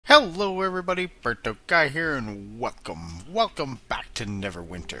Hello everybody, Berto Guy here and welcome back to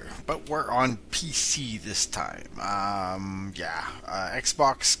Neverwinter. But we're on PC this time.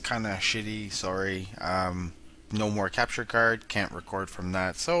 Xbox kinda shitty, sorry. No more capture card, can't record from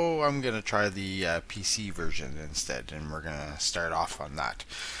that, so I'm gonna try the PC version instead, and we're gonna start off on that.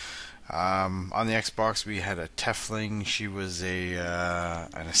 On the Xbox, we had a Tefling. She was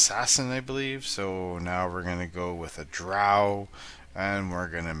an assassin, I believe. So now we're gonna go with a Drow, and we're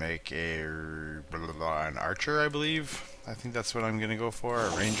gonna make an archer, I believe. I think that's what I'm gonna go for, a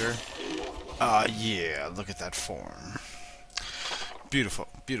ranger. Yeah, look at that form. Beautiful,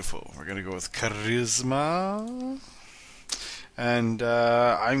 beautiful. We're gonna go with charisma, and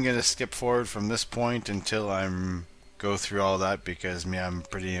I'm gonna skip forward from this point until I'm go through all that, because I'm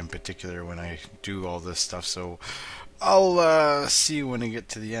pretty in particular when I do all this stuff, so I'll see you when I get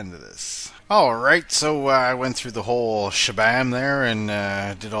to the end of this. Alright, so I went through the whole shabam there and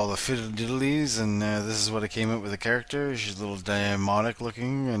did all the fiddle-diddlies, and this is what I came up with the character. She's a little demonic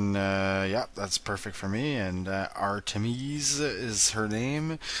looking, and yeah, that's perfect for me. And Artemis is her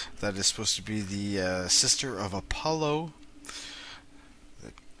name. That is supposed to be the sister of Apollo,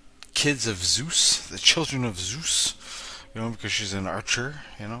 the kids of Zeus, the children of Zeus. You know, because she's an archer,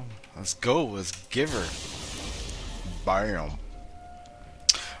 you know. Let's go, let's give her. Bam.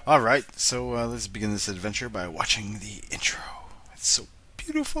 Alright, so let's begin this adventure by watching the intro. It's so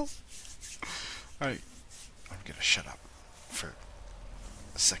beautiful. Alright, I'm gonna shut up for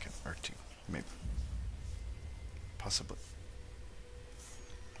a second or two, maybe. Possibly.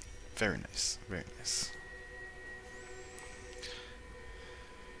 Very nice, very nice.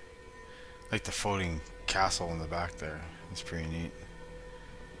 Like the floating castle in the back there. It's pretty neat.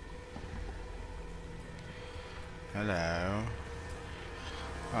 Hello.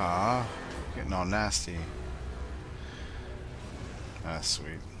 Ah, getting all nasty. That's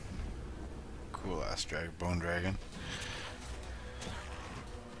sweet. Cool ass bone dragon.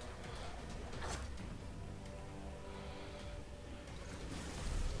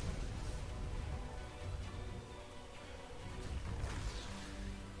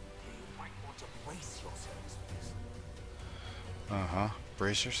 Uh-huh.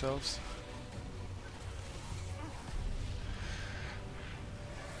 Brace yourselves.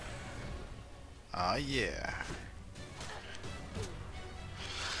 Ah, yeah.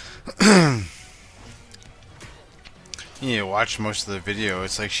 You need to watch most of the video.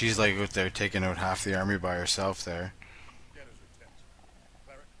 It's like she's like out there taking out half the army by herself there.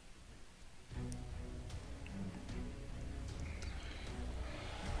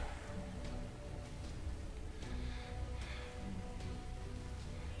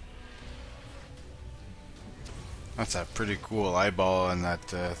 That's a pretty cool eyeball, and that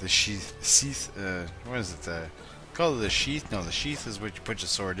the sheath. What is it? Call it the sheath? No, the sheath is what you put your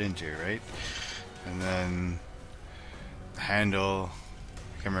sword into, right? And then the handle.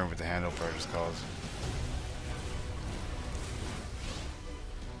 I can't remember what the handle part is called.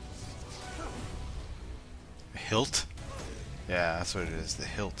 The hilt? Yeah, that's what it is. The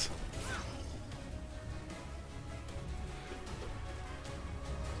hilt.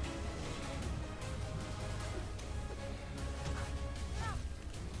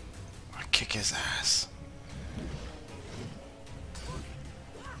 Kick his ass.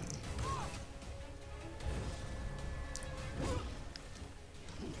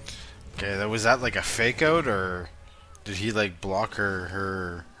 Okay, was that like a fake out, or did he like block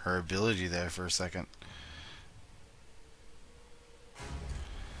her ability there for a second?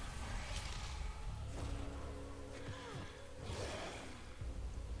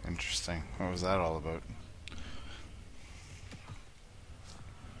 Interesting. What was that all about?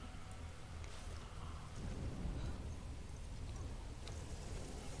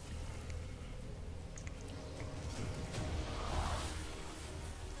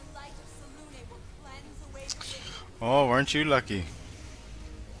 Oh, weren't you lucky?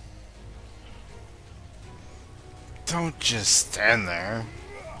 Don't just stand there.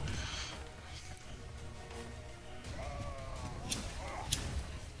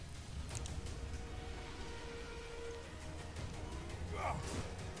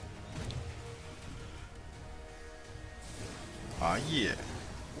 Aw, yeah.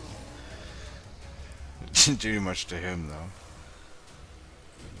 Didn't do much to him, though.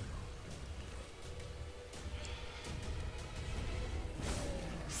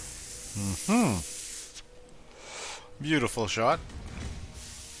 Beautiful shot.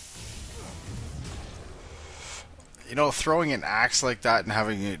 You know, throwing an axe like that and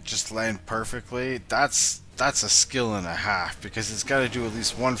having it just land perfectly, that's a skill and a half, because it's got to do at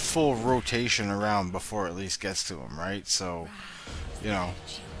least one full rotation around before it at least gets to him, right? So, you know,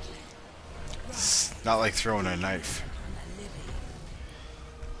 It's not like throwing a knife.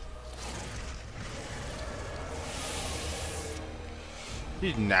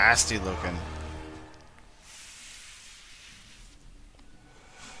 He's nasty looking.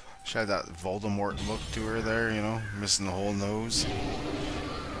 She had that Voldemort look to her there, you know, missing the whole nose.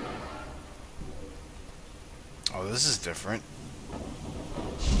 Oh, this is different.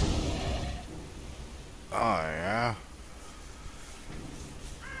 Oh, yeah.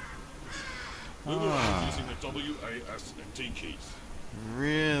 Using the W, A, S, and T keys.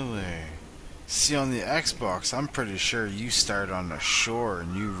 Really? See, on the Xbox, I'm pretty sure you start on the shore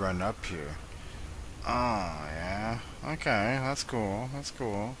and you run up here. Oh, yeah. Okay, that's cool. That's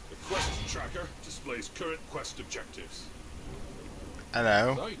cool. The quest tracker displays current quest objectives.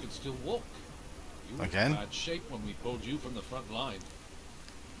 Hello. So you can still walk. You were Again? in bad shape when we pulled you from the front line.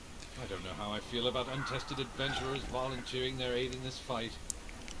 I don't know how I feel about untested adventurers volunteering their aid in this fight,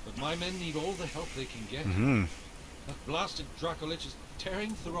 but my men need all the help they can get. That blasted Dracolich is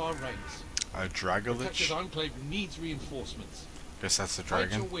tearing through our ranks. A Protected Dragolich? Enclave needs reinforcements. Guess that's the Fight your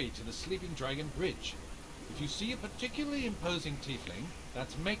dragon. way to the Sleeping Dragon Bridge. If you see a particularly imposing tiefling,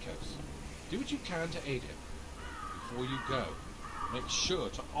 that's Makos. Do what you can to aid him. Before you go, make sure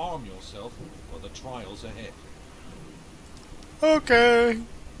to arm yourself for the trials ahead. Okay.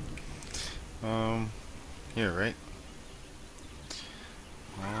 Here, right?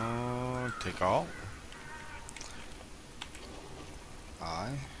 Take all. I.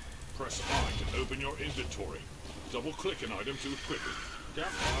 Press I to open your inventory. Double-click an item to equip it.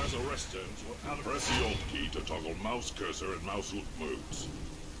 Campfires or rest zones will out. Press the Alt key to toggle mouse cursor and mouse look modes.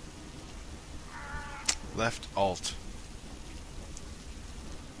 Left Alt.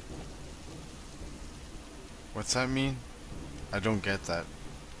 What's that mean? I don't get that.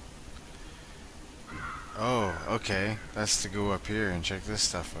 Oh, okay. That's to go up here and check this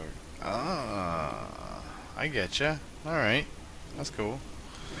stuff out. Ah, I getcha. Alright. That's cool.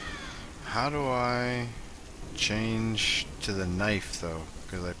 How do I change to the knife though?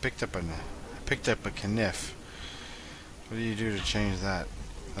 Because I picked up a kniff. What do you do to change that?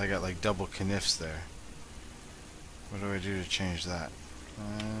 I got like double kniffs there. What do I do to change that?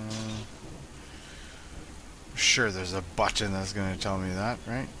 Sure, there's a button that's going to tell me that,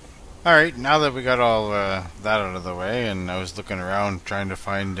 right? Alright, now that we got all that out of the way, and I was looking around trying to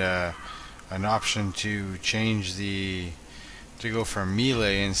find an option to change to go for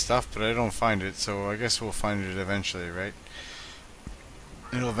melee and stuff, but I don't find it, so I guess we'll find it eventually, right?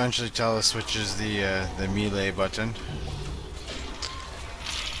 It'll eventually tell us which is the melee button.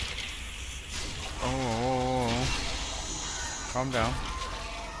 Oh. Calm down.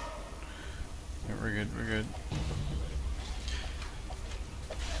 Yeah, we're good, we're good.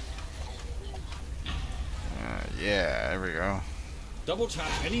 Yeah, there we go. Double tap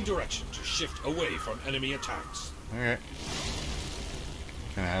any direction to shift away from enemy attacks. Okay.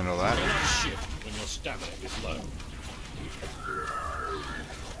 Can I handle Do that? not shift when your stamina is low.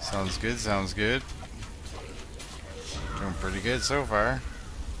 Sounds good, sounds good. Doing pretty good so far.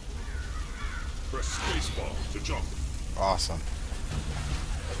 Press spacebar to jump. Awesome.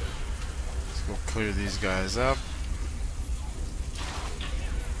 Let's go clear these guys up.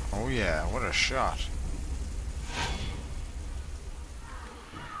 Oh yeah, what a shot.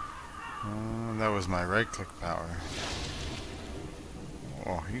 That was my right click power.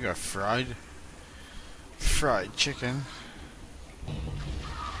 Oh, you got fried chicken.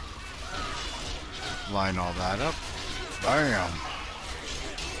 Line all that up. Bam.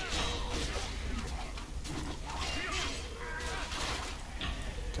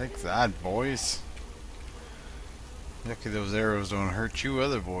 Take that, boys. Lucky those arrows don't hurt you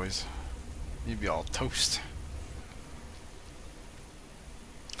other boys. You'd be all toast.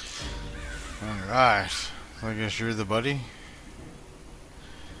 Alright. I guess you're the buddy.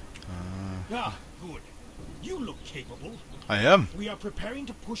 Ah, good. You look capable. I am. We are preparing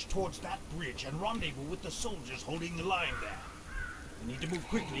to push towards that bridge and rendezvous with the soldiers holding the line there. We need to move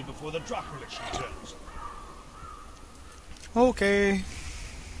quickly before the Dracolich returns. Okay.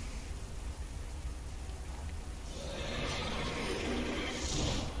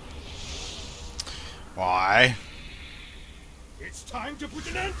 Why? It's time to put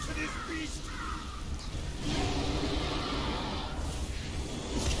an end to this beast!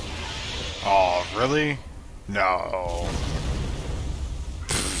 Oh, really? No.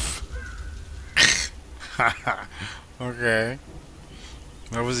 Okay.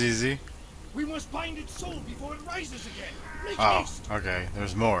 That was easy. We must find its soul before it rises again. Make Oh, haste! okay.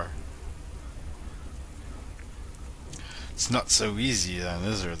 There's more. It's not so easy then,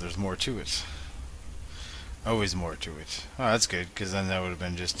 is there? There's more to it. Always more to it. Oh, that's good, because then that would have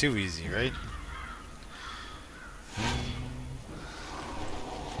been just too easy, right?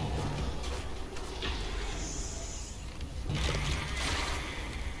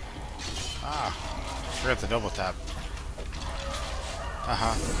 Ah, forgot the double tap.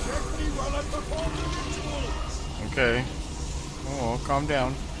 Uh-huh. Okay. Oh, calm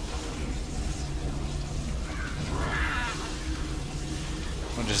down.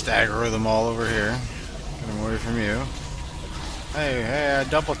 I'll just aggro them all over here. Get them away from you. Hey, I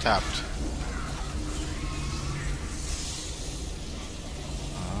double tapped.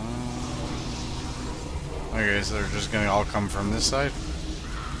 Okay, so they're just gonna all come from this side?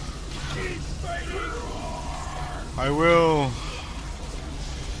 I will.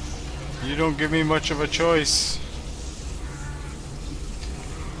 You don't give me much of a choice.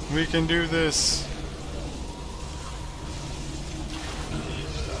 We can do this.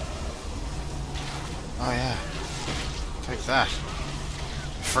 Oh yeah. Take that.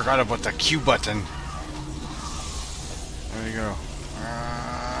 I forgot about the Q button. There you go.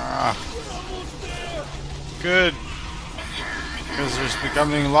 Good. Because there's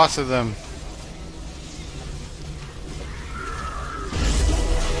becoming lots of them.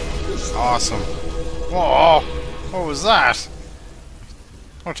 Awesome. Whoa! What was that?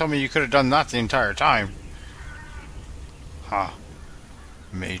 Don't tell me you could have done that the entire time. Huh.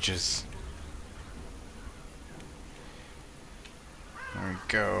 Mages. There we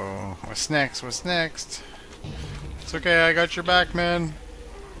go. What's next? What's next? It's okay, I got your back, man.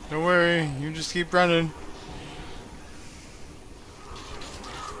 Don't worry, you just keep running.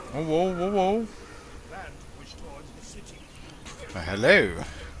 Whoa, whoa, whoa, whoa. Hello.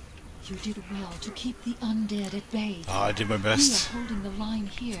 You did well to keep the undead at bay. Oh, I did my best. We are holding the line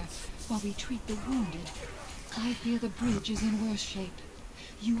here while we treat the wounded. I fear the bridge is in worse shape.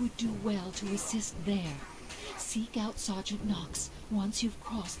 You would do well to assist there. Seek out Sergeant Knox once you've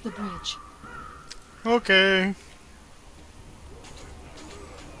crossed the bridge. Okay.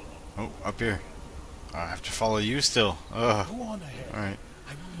 Oh, up here. I have to follow you still. Ugh. Go on ahead. Alright.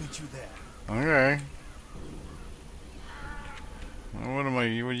 I will meet you there. Okay. Well, what are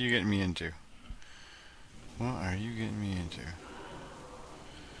you getting me into? What are you getting me into?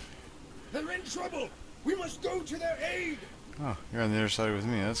 They're in trouble. We must go to their aid. Oh, you're on the other side with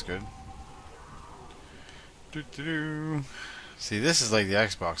me. That's good. Doo-doo-doo. See, this is like the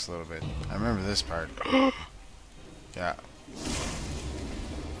Xbox a little bit. I remember this part. Yeah.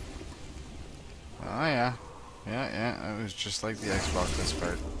 Oh, yeah. Yeah. It was just like the Xbox, this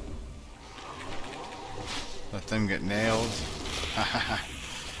part. Let them get nailed.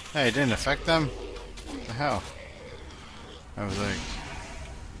 Hey, it didn't affect them? What the hell? I was like...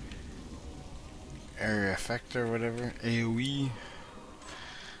 area effect or whatever. AoE.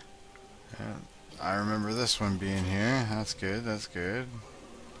 Yeah, I remember this one being here. That's good, that's good.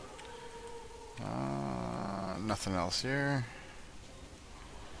 Nothing else here.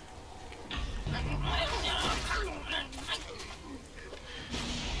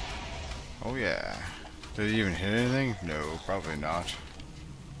 Oh yeah. Did it even hit anything? No, probably not.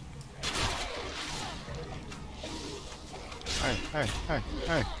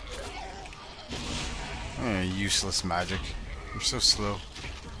 Hey. Useless magic. I'm so slow.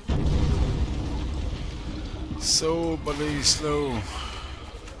 So bloody slow.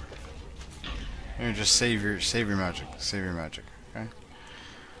 Here, just save your magic. Save your magic, okay?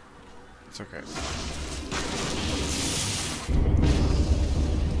 It's okay.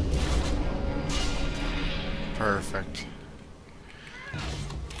 Perfect.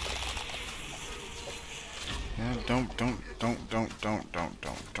 Yeah, don't.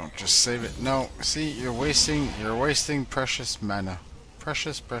 Just save it. No, see, you're wasting precious mana.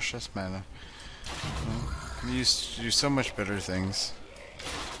 Precious mana. You used to do so much better things.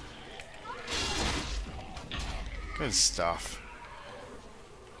 Good stuff.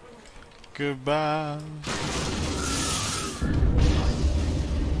 Goodbye.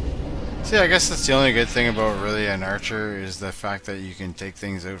 See, I guess that's the only good thing about really an archer is the fact that you can take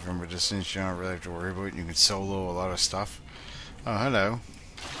things out from a distance. You don't really have to worry about it. You can solo a lot of stuff. Oh, hello.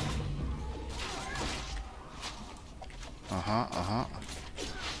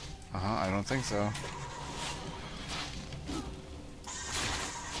 I don't think so.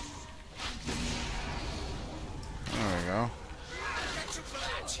 There we go.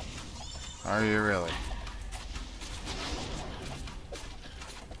 Are you really?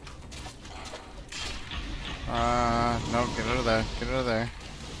 No, get out of there. Get out of there.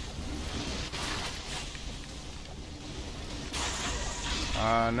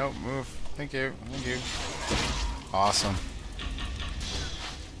 Nope, move. Thank you. Awesome.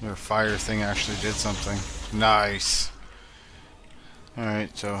 Your fire thing actually did something. Nice.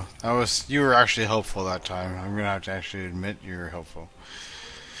 Alright, so you were actually helpful that time. I'm gonna have to actually admit you were helpful.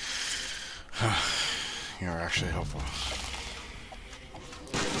 You were actually helpful.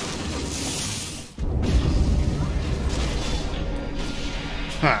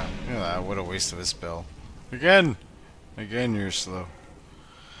 Ha! Look at that, what a waste of a spell. Again! Again, you're slow.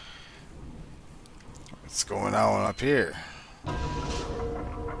 What's going on up here?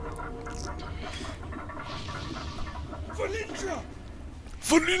 Valindra!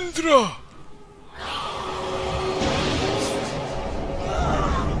 Valindra!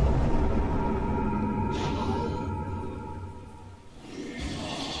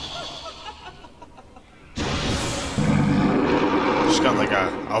 Just got like a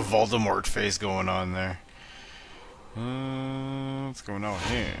Voldemort face going on there. What's going on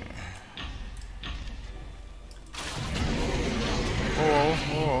here? Whoa,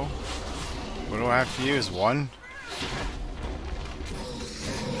 whoa. What do I have to use? One?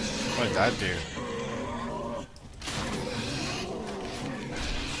 What did that do?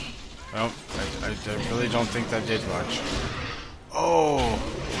 Nope, I really don't think that did much. Oh!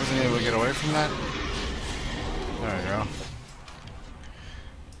 Wasn't able to get away from that? There we go.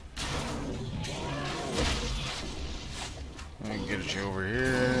 I can get you over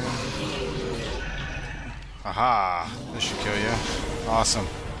here. Aha! This should kill you. Awesome.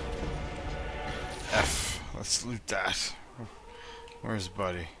 F. Let's loot that. Where's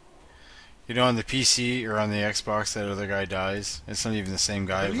Buddy? You know, on the PC or on the Xbox, that other guy dies. It's not even the same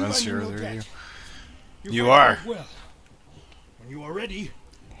guy. It runs through you. You are. Well, when you are ready,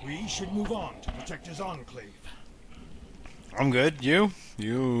 we should move on to protect his enclave. I'm good. You?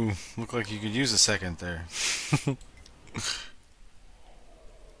 You look like you could use a second there.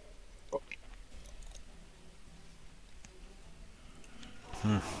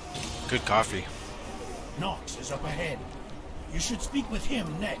 Good coffee. Nox is up ahead. You should speak with him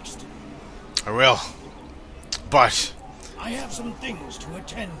next. I will. But I have some things to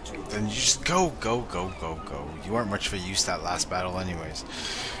attend to. then you just go. You weren't much of a use that last battle anyways.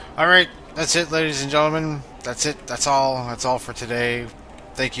 Alright, that's it, ladies and gentlemen. That's it. That's all. That's all for today.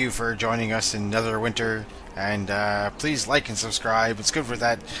 Thank you for joining us in Neverwinter. And please like and subscribe. It's good for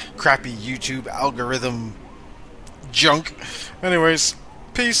that crappy YouTube algorithm junk. Anyways,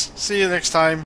 peace. See you next time.